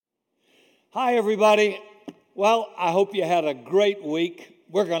Hi, everybody. Well, I hope you had a great week.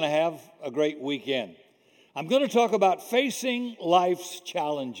 We're going to have a great weekend. I'm going to talk about facing life's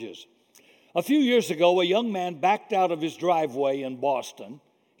challenges. A few years ago, a young man backed out of his driveway in Boston.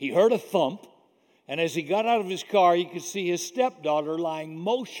 He heard a thump, and as he got out of his car, he could see his stepdaughter lying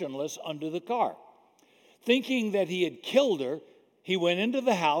motionless under the car. Thinking that he had killed her, he went into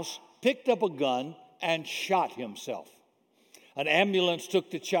the house, picked up a gun, and shot himself. An ambulance took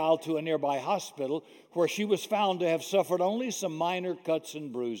the child to a nearby hospital where she was found to have suffered only some minor cuts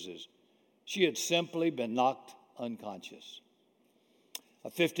and bruises. She had simply been knocked unconscious. A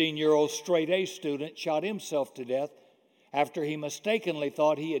 15-year-old straight-A student shot himself to death after he mistakenly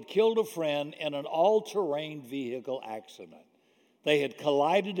thought he had killed a friend in an all-terrain vehicle accident. They had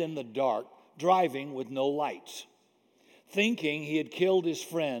collided in the dark, driving with no lights. Thinking he had killed his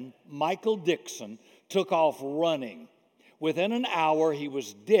friend, Michael Dixon took off running. Within an hour, he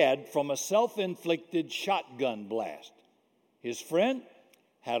was dead from a self-inflicted shotgun blast. His friend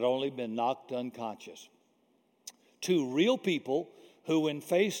had only been knocked unconscious. Two real people who, when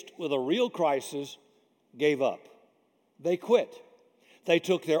faced with a real crisis, gave up. They quit. They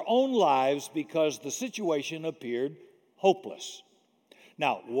took their own lives because the situation appeared hopeless.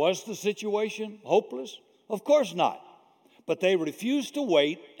 Now, was the situation hopeless? Of course not. But they refused to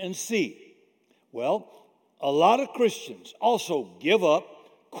wait and see. Well, a lot of Christians also give up,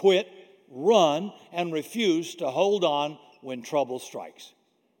 quit, run, and refuse to hold on when trouble strikes.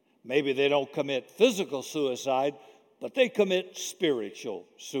 Maybe they don't commit physical suicide, but they commit spiritual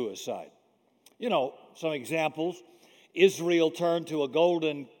suicide. You know, some examples. Israel turned to a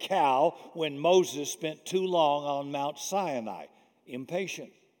golden cow when Moses spent too long on Mount Sinai, impatient.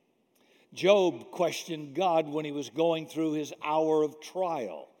 Job questioned God when he was going through his hour of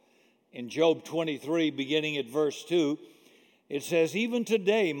trial. In Job 23, beginning at verse 2, it says, "Even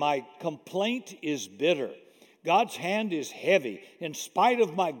today my complaint is bitter. God's hand is heavy in spite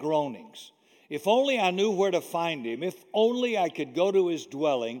of my groanings. If only I knew where to find him, if only I could go to his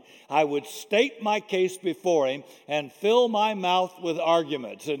dwelling, I would state my case before him and fill my mouth with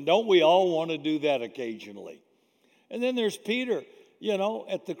arguments." And don't we all want to do that occasionally? And then there's Peter,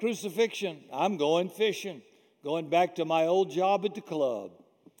 at the crucifixion. "I'm going fishing, going back to my old job at the club."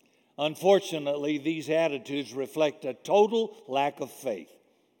 Unfortunately, these attitudes reflect a total lack of faith.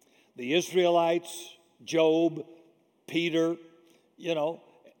 The Israelites, Job, Peter,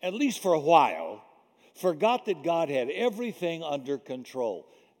 at least for a while, forgot that God had everything under control.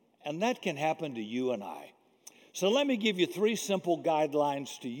 And that can happen to you and I. So let me give you 3 simple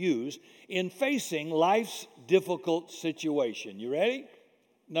guidelines to use in facing life's difficult situation. You ready?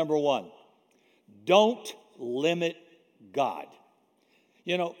 Number 1, don't limit God.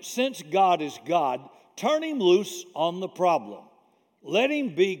 Since God is God, turn him loose on the problem. Let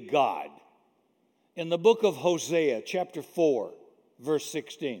him be God. In the book of Hosea, chapter 4, verse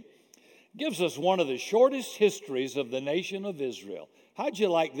 16, gives us one of the shortest histories of the nation of Israel. How'd you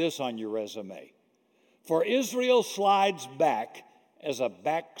like this on your resume? "For Israel slides back as a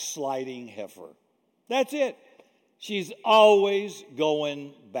backsliding heifer." That's it. She's always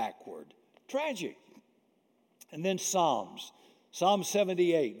going backward. Tragic. And then Psalm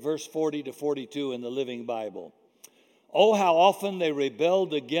 78, verse 40 to 42 in the Living Bible. "Oh, how often they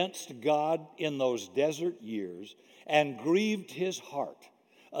rebelled against God in those desert years and grieved his heart.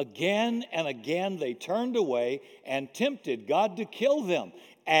 Again and again they turned away and tempted God to kill them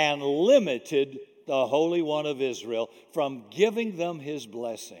and limited the Holy One of Israel from giving them his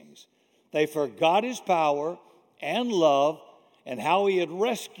blessings. They forgot his power and love and how he had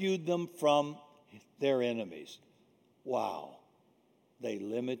rescued them from their enemies." Wow. They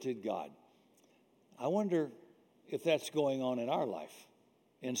limited God. I wonder if that's going on in our life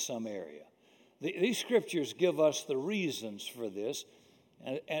in some area. These scriptures give us the reasons for this,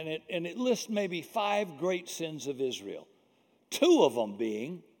 and it lists maybe 5 great sins of Israel. 2 of them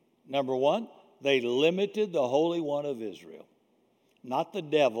being, number 1, they limited the Holy One of Israel. Not the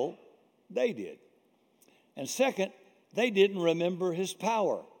devil, they did. And second, they didn't remember his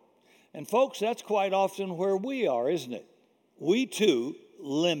power. And folks, that's quite often where we are, isn't it? We too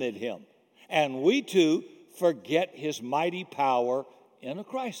limit him. And we too forget his mighty power in a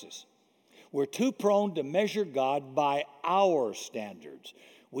crisis. We're too prone to measure God by our standards.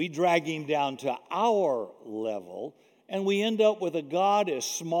 We drag him down to our level, and we end up with a God as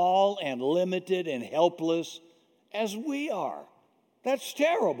small and limited and helpless as we are. That's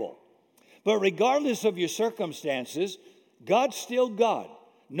terrible. But regardless of your circumstances, God's still God.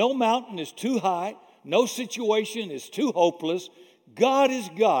 No mountain is too high. No situation is too hopeless. God is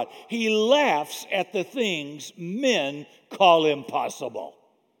God. He laughs at the things men call impossible.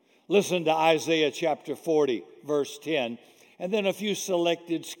 Listen to Isaiah chapter 40, verse 10, and then a few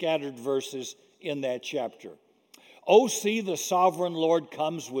selected scattered verses in that chapter. Oh, see, the sovereign Lord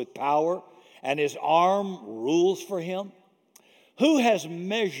comes with power, and his arm rules for him. Who has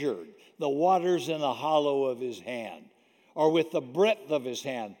measured the waters in the hollow of his hand, or with the breadth of his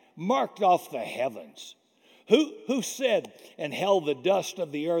hand marked off the heavens? Who said and held the dust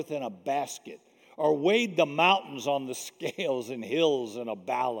of the earth in a basket, or weighed the mountains on the scales and hills in a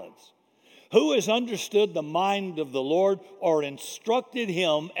balance? Who has understood the mind of the Lord, or instructed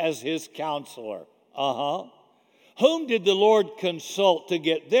him as his counselor? Whom did the Lord consult to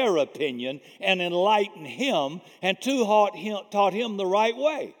get their opinion and enlighten him and taught him the right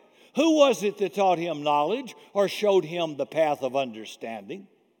way? Who was it that taught him knowledge or showed him the path of understanding?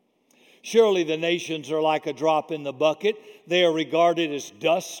 Surely the nations are like a drop in the bucket. They are regarded as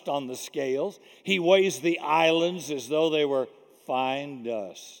dust on the scales. He weighs the islands as though they were fine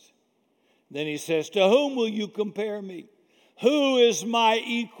dust. Then he says, to whom will you compare me? Who is my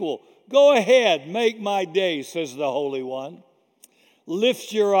equal? Go ahead, make my day, says the Holy One.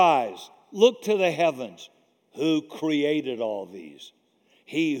 Lift your eyes, look to the heavens. Who created all these?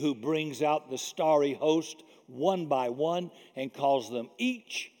 He who brings out the starry host one by one and calls them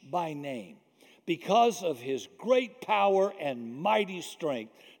each by name. Because of his great power and mighty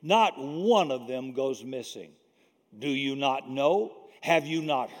strength, not one of them goes missing. Do you not know? Have you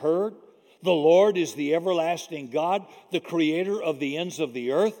not heard? The Lord is the everlasting God, the creator of the ends of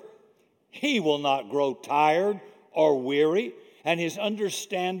the earth. He will not grow tired or weary, and his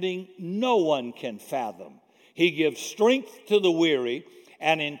understanding no one can fathom. He gives strength to the weary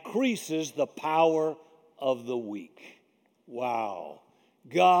and increases the power of the weak. Wow.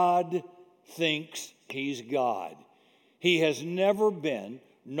 God thinks he's God. He has never been,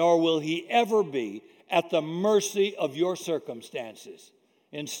 nor will he ever be, at the mercy of your circumstances.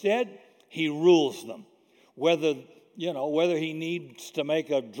 Instead, he rules them. Whether he needs to make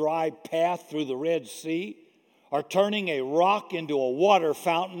a dry path through the Red Sea, or turning a rock into a water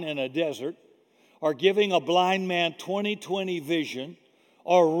fountain in a desert, or giving a blind man 20/20 vision,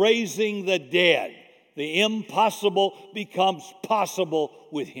 or raising the dead. The impossible becomes possible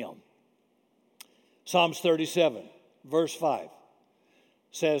with him. Psalms 37, verse 5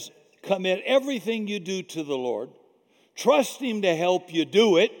 says, commit everything you do to the Lord. Trust him to help you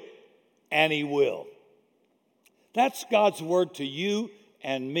do it, and he will. That's God's word to you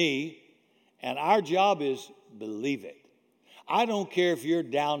and me, and our job is believe it. I don't care if you're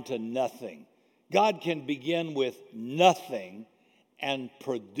down to nothing. God can begin with nothing and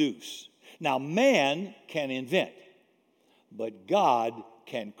produce. Now, man can invent, but God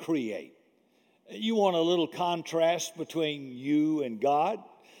can create. You want a little contrast between you and God?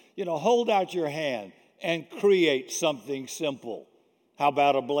 Hold out your hand and create something simple. How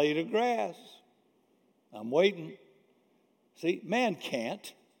about a blade of grass? I'm waiting. See, man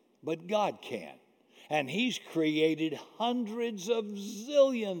can't, but God can. And he's created hundreds of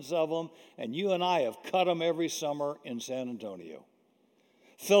zillions of them, and you and I have cut them every summer in San Antonio.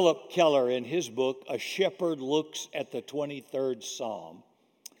 Philip Keller, in his book, A Shepherd Looks at the 23rd Psalm,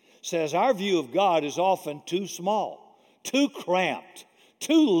 says our view of God is often too small, too cramped,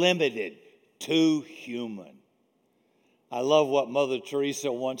 too limited, too human. I love what Mother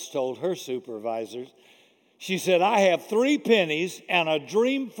Teresa once told her supervisors. She said, I have 3 pennies and a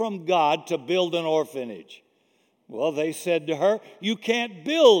dream from God to build an orphanage. Well, they said to her, you can't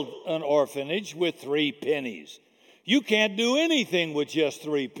build an orphanage with 3 pennies. You can't do anything with just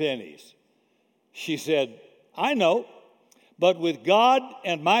 3 pennies. She said, I know, but with God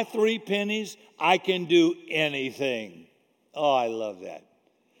and my 3 pennies, I can do anything. Oh, I love that.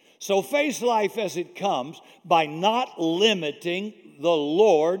 So face life as it comes by not limiting the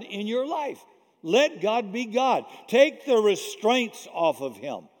Lord in your life. Let God be God. Take the restraints off of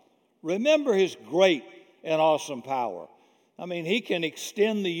him. Remember his great and awesome power. He can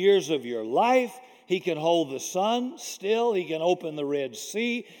extend the years of your life. He can hold the sun still. He can open the Red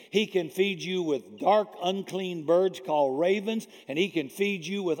Sea. He can feed you with dark, unclean birds called ravens. And he can feed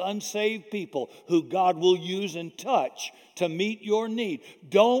you with unsaved people who God will use and touch to meet your need.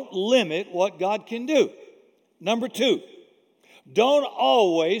 Don't limit what God can do. Number 2, don't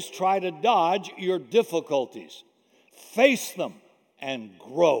always try to dodge your difficulties. Face them and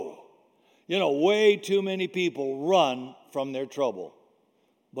grow. Way too many people run from their trouble.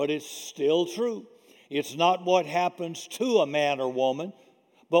 But it's still true. It's not what happens to a man or woman,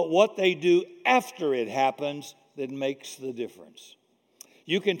 but what they do after it happens that makes the difference.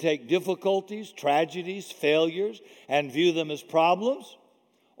 You can take difficulties, tragedies, failures, and view them as problems,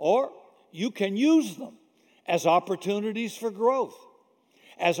 or you can use them as opportunities for growth.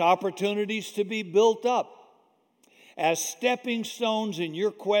 as opportunities to be built up, as stepping stones in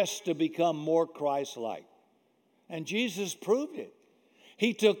your quest to become more Christ-like. And Jesus proved it.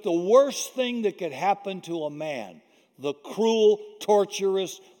 He took the worst thing that could happen to a man, the cruel,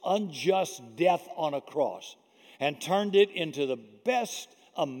 torturous, unjust death on a cross, and turned it into the best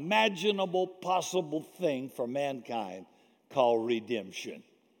imaginable possible thing for mankind, called redemption.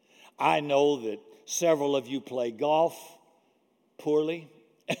 I know that several of you play golf poorly,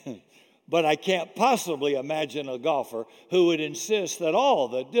 but I can't possibly imagine a golfer who would insist that all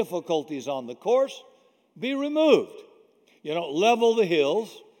the difficulties on the course be removed. Level the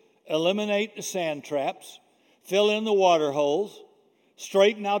hills, eliminate the sand traps, fill in the water holes,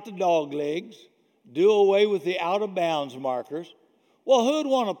 straighten out the dog legs, do away with the out-of-bounds markers. Well, who'd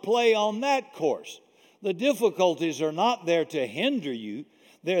want to play on that course? The difficulties are not there to hinder you.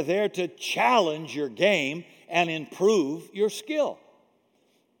 They're there to challenge your game and improve your skill.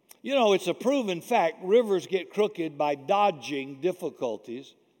 It's a proven fact, rivers get crooked by dodging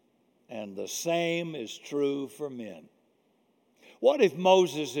difficulties, and the same is true for men. What if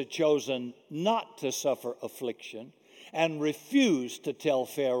Moses had chosen not to suffer affliction and refused to tell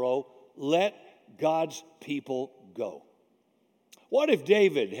Pharaoh, let God's people go? What if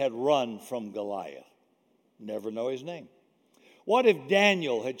David had run from Goliath? Never know his name. What if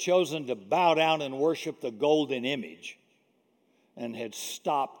Daniel had chosen to bow down and worship the golden image and had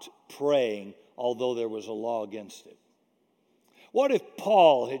stopped praying, although there was a law against it? What if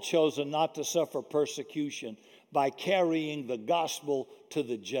Paul had chosen not to suffer persecution by carrying the gospel to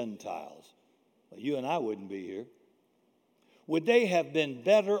the Gentiles? Well, you and I wouldn't be here. Would they have been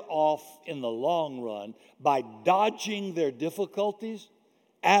better off in the long run by dodging their difficulties?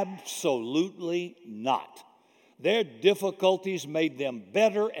 Absolutely not. Their difficulties made them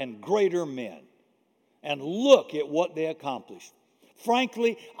better and greater men. And look at what they accomplished.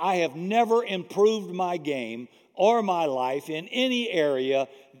 Frankly, I have never improved my game or my life in any area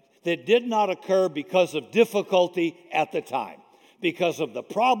that did not occur because of difficulty at the time. Because of the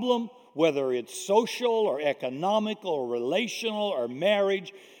problem, whether it's social or economic or relational or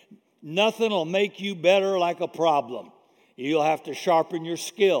marriage, nothing will make you better like a problem. You'll have to sharpen your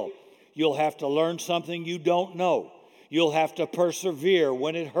skill. You'll have to learn something you don't know. You'll have to persevere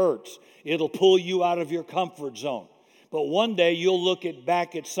when it hurts. It'll pull you out of your comfort zone. But one day you'll look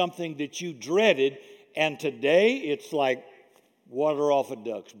back at something that you dreaded, and today it's like water off a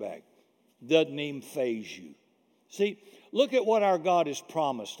duck's back. Doesn't even faze you. See, look at what our God has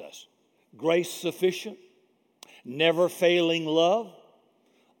promised us. Grace sufficient, never failing love,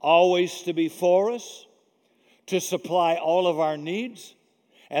 always to be for us, to supply all of our needs,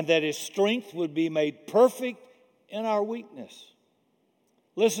 and that His strength would be made perfect in our weakness.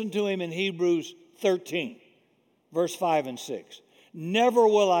 Listen to Him in Hebrews 13, verse 5 and 6. Never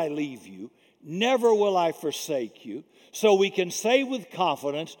will I leave you, never will I forsake you. So we can say with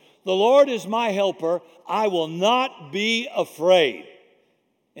confidence, the Lord is my helper, I will not be afraid.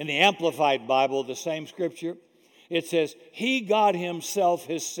 In the Amplified Bible, the same scripture, it says, He, God Himself,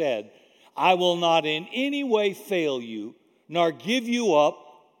 has said, I will not in any way fail you, nor give you up,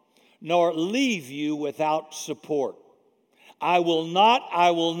 nor leave you without support. I will not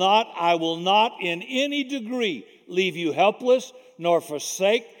in any degree leave you helpless, nor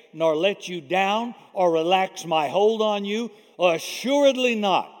forsake, nor let you down, or relax my hold on you. Assuredly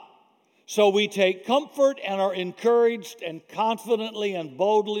not. So we take comfort and are encouraged and confidently and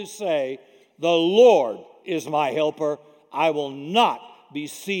boldly say, the Lord is my helper. I will not be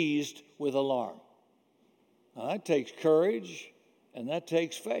seized with alarm. Now, that takes courage and that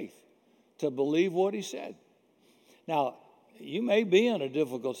takes faith to believe what He said. Now, you may be in a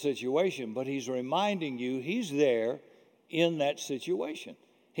difficult situation, but He's reminding you He's there in that situation.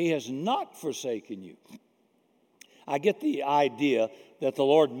 He has not forsaken you. I get the idea that the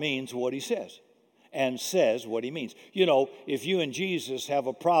Lord means what He says and says what He means. If you and Jesus have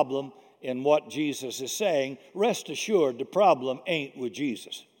a problem in what Jesus is saying, rest assured the problem ain't with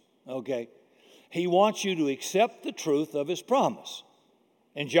Jesus, okay? He wants you to accept the truth of His promise.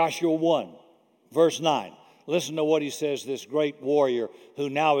 In Joshua 1, verse 9, listen to what he says, this great warrior who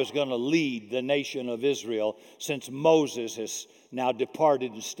now is going to lead the nation of Israel since Moses has now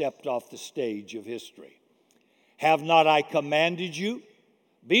departed and stepped off the stage of history. Have not I commanded you?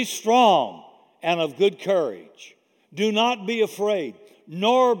 Be strong and of good courage. Do not be afraid,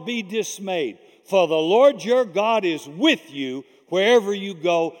 nor be dismayed, for the Lord your God is with you wherever you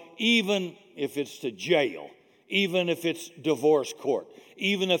go, even if it's to jail, even if it's divorce court,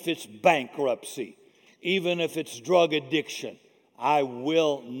 even if it's bankruptcy, even if it's drug addiction. I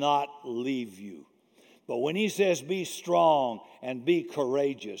will not leave you. But when he says be strong and be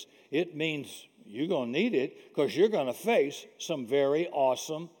courageous, it means you're going to need it because you're going to face some very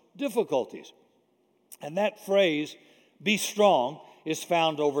awesome difficulties. And that phrase, be strong, is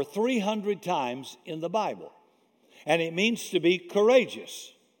found over 300 times in the Bible. And it means to be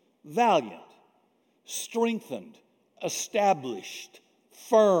courageous, valiant, strengthened, established,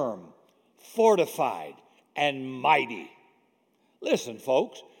 firm, fortified, and mighty. Listen,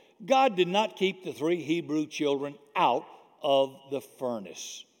 folks, God did not keep the 3 Hebrew children out of the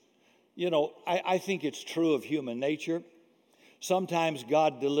furnace. You know, I think it's true of human nature. Sometimes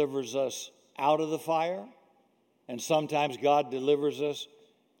God delivers us out of the fire, and sometimes God delivers us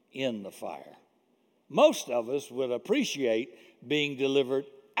in the fire. Most of us would appreciate being delivered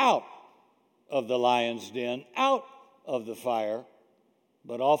out of the lion's den, out of the fire,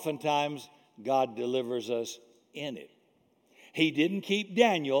 but oftentimes God delivers us in it. He didn't keep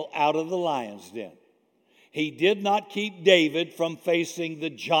Daniel out of the lion's den. He did not keep David from facing the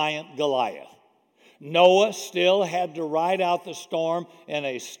giant Goliath. Noah still had to ride out the storm in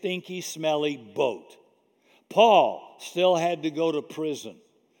a stinky, smelly boat. Paul still had to go to prison.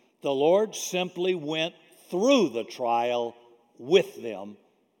 The Lord simply went through the trial with them,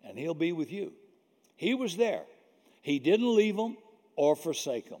 and he'll be with you. He was there. He didn't leave them or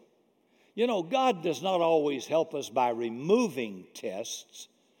forsake them. You know, God does not always help us by removing tests,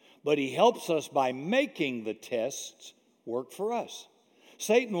 but he helps us by making the tests work for us.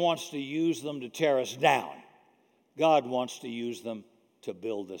 Satan wants to use them to tear us down. God wants to use them to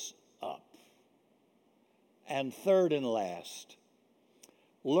build us up. And third and last,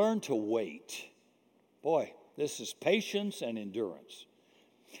 learn to wait. Boy, this is patience and endurance.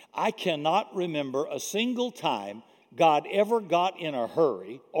 I cannot remember a single time God ever got in a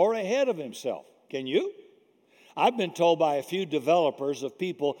hurry or ahead of himself. Can you? I've been told by a few developers of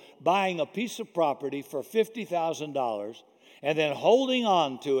people buying a piece of property for $50,000 and then holding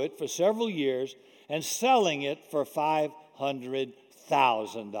on to it for several years and selling it for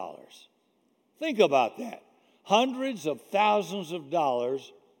 $500,000. Think about that. Hundreds of thousands of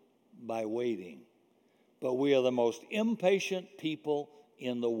dollars by waiting. But we are the most impatient people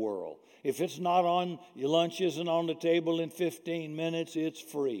in the world. If it's not on, your lunch isn't on the table in 15 minutes, it's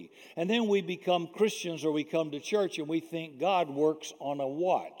free. And then we become Christians or we come to church and we think God works on a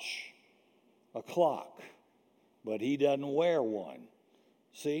watch, a clock, but he doesn't wear one.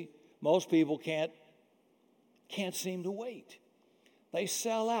 See, most people can't seem to wait. They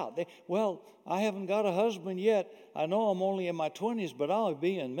sell out. I haven't got a husband yet. I know I'm only in my 20s, but I'll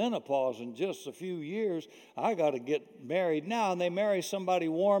be in menopause in just a few years. I got to get married now. And they marry somebody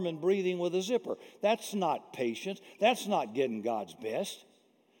warm and breathing with a zipper. That's not patience. That's not getting God's best.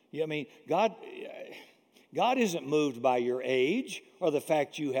 I mean, God isn't moved by your age or the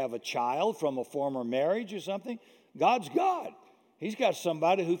fact you have a child from a former marriage or something. God's God. He's got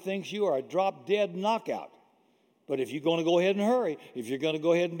somebody who thinks you are a drop-dead knockout. But if you're going to go ahead and hurry, if you're going to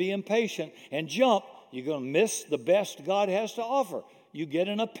go ahead and be impatient and jump, you're going to miss the best God has to offer. You get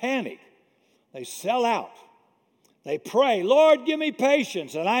in a panic. They sell out. They pray, Lord, give me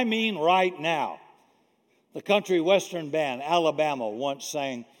patience, and I mean right now. The country western band, Alabama, once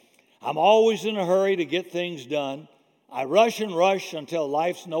sang, I'm always in a hurry to get things done. I rush and rush until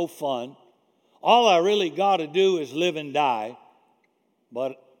life's no fun. All I really got to do is live and die,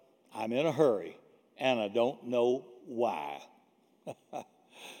 but I'm in a hurry. And I don't know why.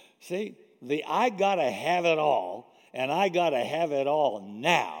 See, the I got to have it all, and I got to have it all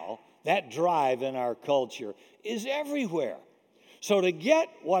now, that drive in our culture is everywhere. So to get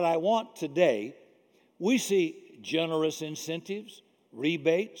what I want today, we see generous incentives,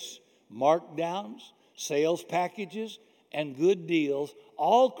 rebates, markdowns, sales packages, and good deals,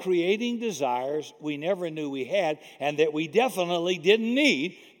 all creating desires we never knew we had and that we definitely didn't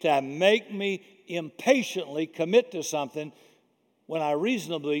need to make me impatiently commit to something when I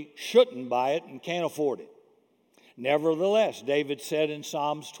reasonably shouldn't buy it and can't afford it. Nevertheless, David said in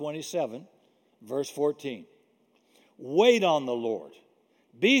Psalms 27, verse 14, wait on the Lord,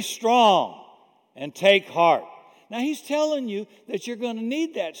 be strong, and take heart. Now, he's telling you that you're going to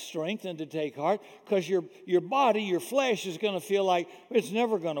need that strength and to take heart because your body, your flesh is going to feel like it's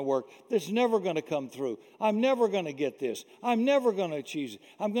never going to work. It's never going to come through. I'm never going to get this. I'm never going to achieve it.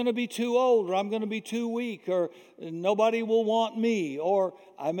 I'm going to be too old, or I'm going to be too weak, or nobody will want me, or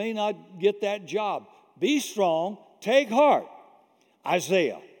I may not get that job. Be strong, take heart.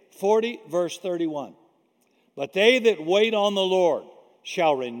 Isaiah 40, verse 31. But they that wait on the Lord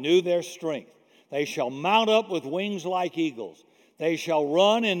shall renew their strength. They shall mount up with wings like eagles. They shall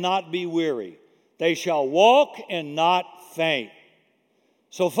run and not be weary. They shall walk and not faint.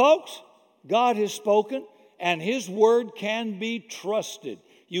 So, folks, God has spoken, and His word can be trusted.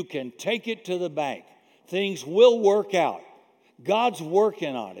 You can take it to the bank. Things will work out. God's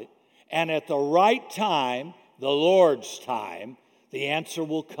working on it. And at the right time, the Lord's time, the answer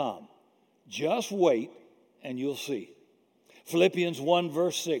will come. Just wait and you'll see. Philippians 1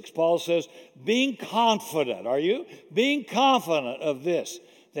 verse 6, Paul says, being confident, are you? Being confident of this,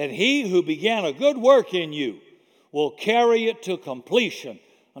 that He who began a good work in you will carry it to completion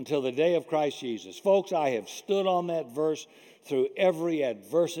until the day of Christ Jesus. Folks, I have stood on that verse through every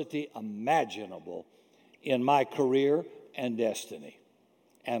adversity imaginable in my career and destiny.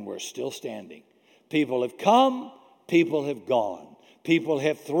 And we're still standing. People have come, people have gone. People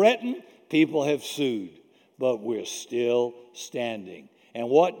have threatened, people have sued. But we're still standing. And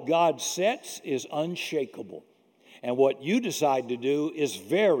what God sets is unshakable. And what you decide to do is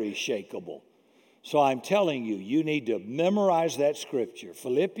very shakeable. So I'm telling you, you need to memorize that scripture.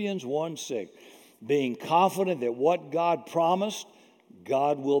 Philippians 1:6. Being confident that what God promised,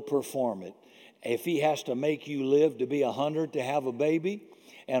 God will perform it. If He has to make you live to be 100 to have a baby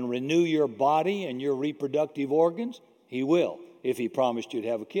and renew your body and your reproductive organs, He will, if He promised you to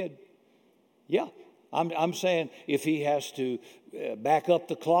have a kid. Yeah, I'm saying if He has to back up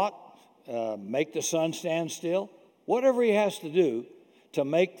the clock, make the sun stand still, whatever He has to do to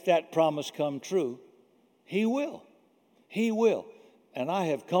make that promise come true, He will. He will. And I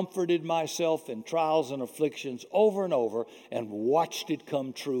have comforted myself in trials and afflictions over and over and watched it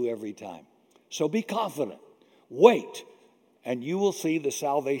come true every time. So be confident. Wait, and you will see the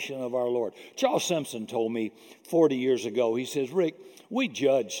salvation of our Lord. Charles Simpson told me 40 years ago, he says, Rick, we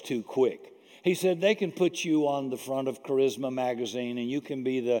judge too quick. He said, they can put you on the front of Charisma magazine and you can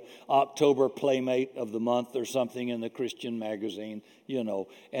be the October Playmate of the month or something in the Christian magazine, you know.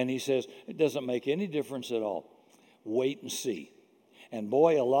 And he says, it doesn't make any difference at all. Wait and see. And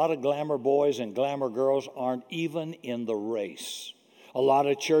boy, a lot of glamour boys and glamour girls aren't even in the race. A lot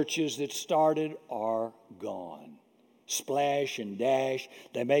of churches that started are gone. Splash and dash.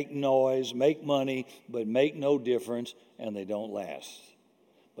 They make noise, make money, but make no difference, and they don't last.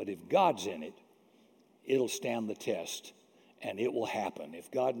 But if God's in it, it'll stand the test, and it will happen.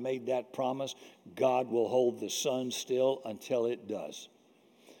 If God made that promise, God will hold the sun still until it does.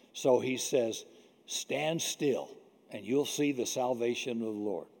 So He says, stand still, and you'll see the salvation of the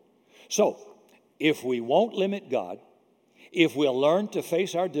Lord. So, if we won't limit God, if we'll learn to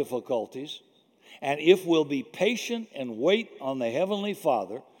face our difficulties, and if we'll be patient and wait on the Heavenly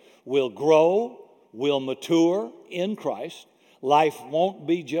Father, we'll grow, we'll mature in Christ. Life won't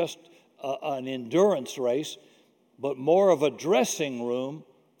be just an endurance race, but more of a dressing room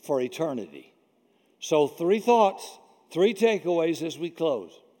for eternity. So 3 thoughts, 3 takeaways as we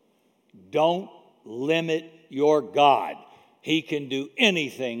close. Don't limit your God. He can do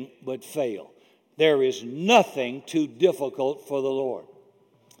anything but fail. There is nothing too difficult for the Lord.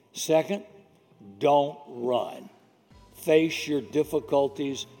 Second, don't run. Face your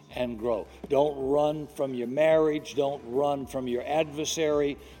difficulties and grow. Don't run from your marriage. Don't run from your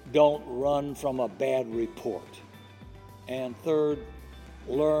adversary. Don't run from a bad report. And third,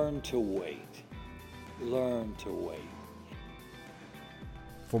 learn to wait. Learn to wait.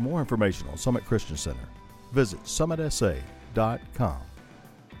 For more information on Summit Christian Center, visit summitsa.com.